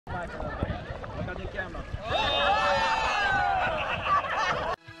Look at the camera.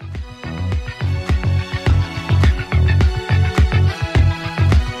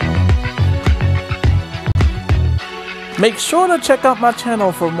 Make sure to check out my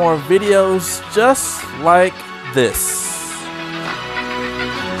channel for more videos just like this.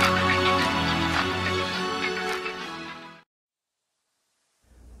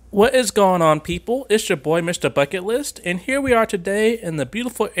 What is going on, people? It's your boy MrBucketlist, and here we are today in the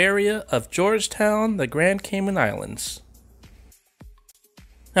beautiful area of Georgetown, the Grand Cayman Islands.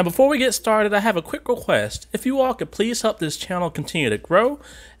 Now before we get started, I have a quick request. If you all could please help this channel continue to grow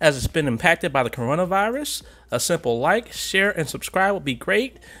as it's been impacted by the coronavirus, a simple like, share, and subscribe would be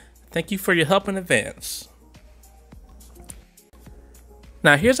great. Thank you for your help in advance.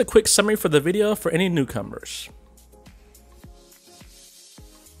 Now here's a quick summary for the video for any newcomers.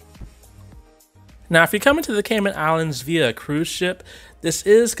 Now, if you're coming to the Cayman Islands via a cruise ship, this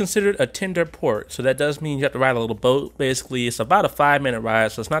is considered a tender port. So that does mean you have to ride a little boat. Basically, it's about a 5-minute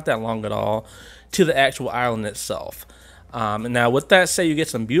ride, so it's not that long at all, to the actual island itself. And now, with that said, you get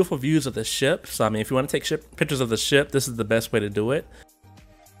some beautiful views of the ship. So, I mean, if you want to take pictures of the ship, this is the best way to do it.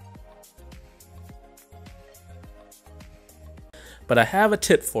 But I have a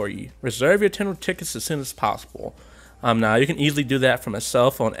tip for you. Reserve your tender tickets as soon as possible. Now, you can easily do that from a cell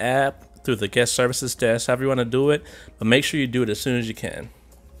phone app, through the guest services desk, however you want to do it, but make sure you do it as soon as you can.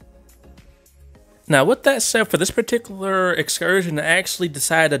 Now with that said, for this particular excursion, I actually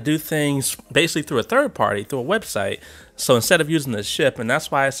decided to do things basically through a third party, through a website. So instead of using the ship, and that's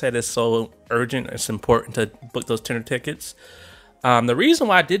why I said it's so urgent, it's important to book those tender tickets. The reason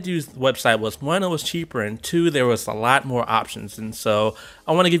why I did use the website was, one, it was cheaper, and two, there was a lot more options. And so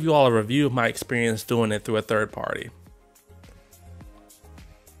I want to give you all a review of my experience doing it through a third party.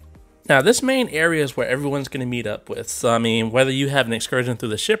 Now, this main area is where everyone's going to meet up with. So, I mean, whether you have an excursion through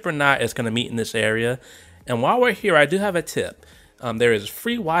the ship or not, it's going to meet in this area. And while we're here, I do have a tip. There is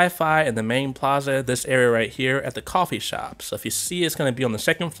free Wi-Fi in the main plaza, this area right here, at the coffee shop. So if you see it's going to be on the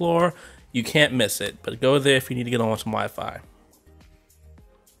second floor, you can't miss it. But go there if you need to get on some Wi-Fi.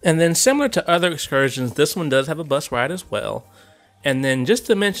 And then similar to other excursions, this one does have a bus ride as well. And then just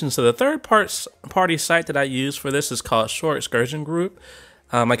to mention, so the third party site that I use for this is called Shore Excursion Group.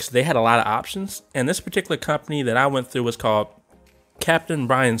 Like I said, they had a lot of options, and this particular company that I went through was called Captain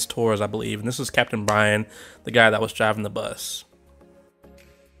Brian's Tours, I believe, and this is Captain Brian, the guy that was driving the bus.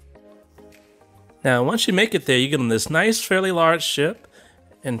 Now, once you make it there, you get on this nice, fairly large ship,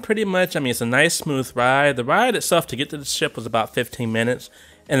 and pretty much, I mean, it's a nice, smooth ride. The ride itself to get to the ship was about 15 minutes,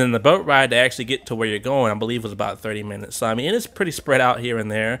 and then the boat ride to actually get to where you're going, I believe, was about 30 minutes. So, I mean, it is pretty spread out here and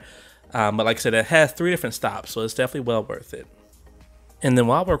there, but like I said, it has 3 different stops, so it's definitely well worth it. And then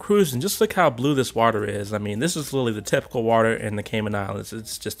while we're cruising, just look how blue this water is. I mean, this is literally the typical water in the Cayman Islands.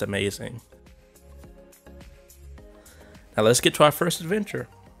 It's just amazing. Now let's get to our first adventure.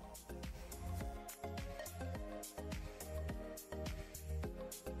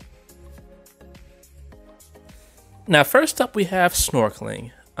 Now first up we have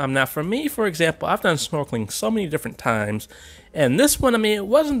snorkeling. Now for me, for example, I've done snorkeling so many different times, and this one, I mean, it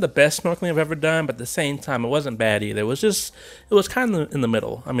wasn't the best snorkeling I've ever done, but at the same time, it wasn't bad either. It was kind of in the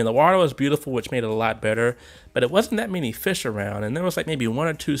middle. I mean, the water was beautiful, which made it a lot better, but it wasn't that many fish around, and there was like maybe 1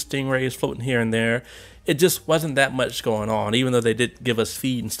 or 2 stingrays floating here and there. It just wasn't that much going on, even though they did give us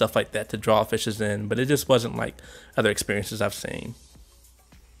feed and stuff like that to draw fishes in, but it just wasn't like other experiences I've seen.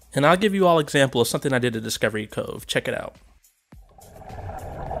 And I'll give you all an example of something I did at Discovery Cove. Check it out.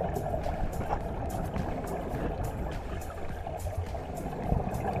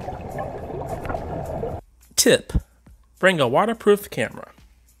 Tip: bring a waterproof camera.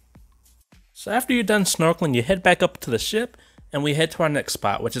 So after you're done snorkeling, you head back up to the ship and we head to our next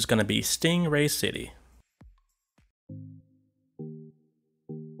spot, which is going to be Stingray City.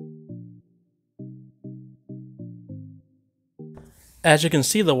 As you can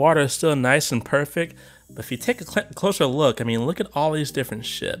see, the water is still nice and perfect, but if you take a closer look, I mean, look at all these different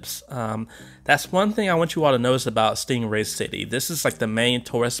ships. That's one thing I want you all to notice about Stingray City. This is like the main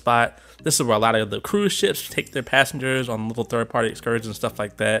tourist spot. This is where a lot of the cruise ships take their passengers on little third-party excursions and stuff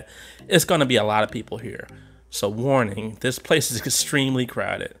like that. It's going to be a lot of people here. So warning, this place is extremely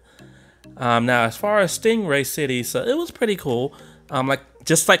crowded. Now, as far as Stingray City, so it was pretty cool.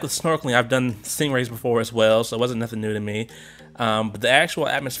 Just like with snorkeling, I've done stingrays before as well, so it wasn't nothing new to me. But the actual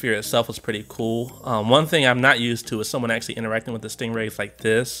atmosphere itself was pretty cool. One thing I'm not used to is someone actually interacting with the stingrays like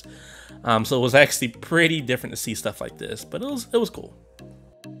this. So it was actually pretty different to see stuff like this, but it was cool.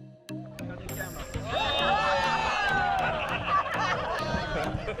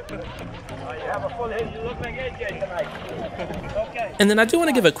 You have a full head. You look like it. And then I do want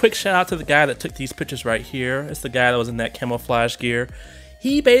to give a quick shout out to the guy that took these pictures right here. It's the guy that was in that camouflage gear.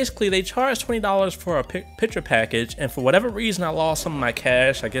 They charged $20 for a picture package, and for whatever reason I lost some of my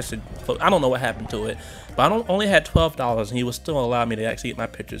cash. I guess I don't know what happened to it, but I only had $12 and he was still allowed me to actually get my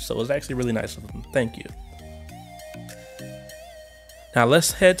pictures, so it was actually really nice of him. Thank you. Now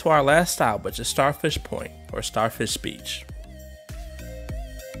let's head to our last stop, which is Starfish Point, or Starfish Beach.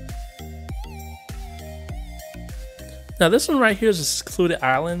 Now this one right here is a secluded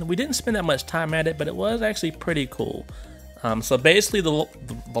island. We didn't spend that much time at it, but it was actually pretty cool. So basically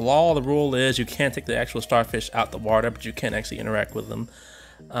the rule is you can't take the actual starfish out the water, but you can actually interact with them.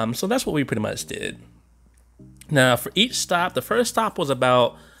 So that's what we pretty much did. Now for each stop, the first stop was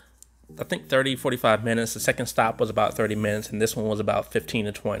about, I think 30-45 minutes. The second stop was about 30 minutes, and this one was about 15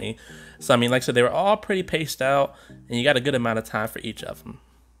 to 20. So I mean, like I said, they were all pretty paced out, and you got a good amount of time for each of them.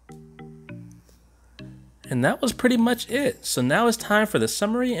 And that was pretty much it. So now it's time for the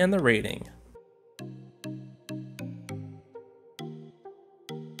summary and the rating.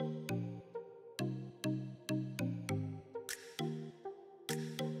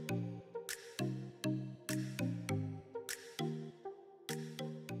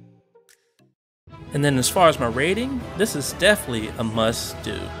 And then as far as my rating, this is definitely a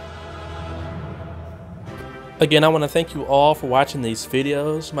must-do. Again, I want to thank you all for watching these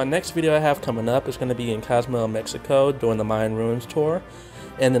videos. My next video I have coming up is going to be in Cozumel, Mexico, doing the Mayan Ruins tour.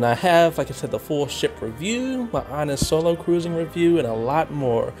 And then I have, like I said, the full ship review, my honest solo cruising review, and a lot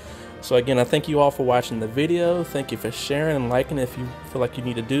more. So again, I thank you all for watching the video. Thank you for sharing and liking if you feel like you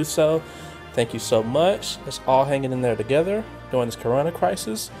need to do so. Thank you so much. Let's all hang in there together during this corona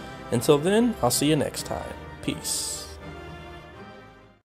crisis. Until then, I'll see you next time. Peace.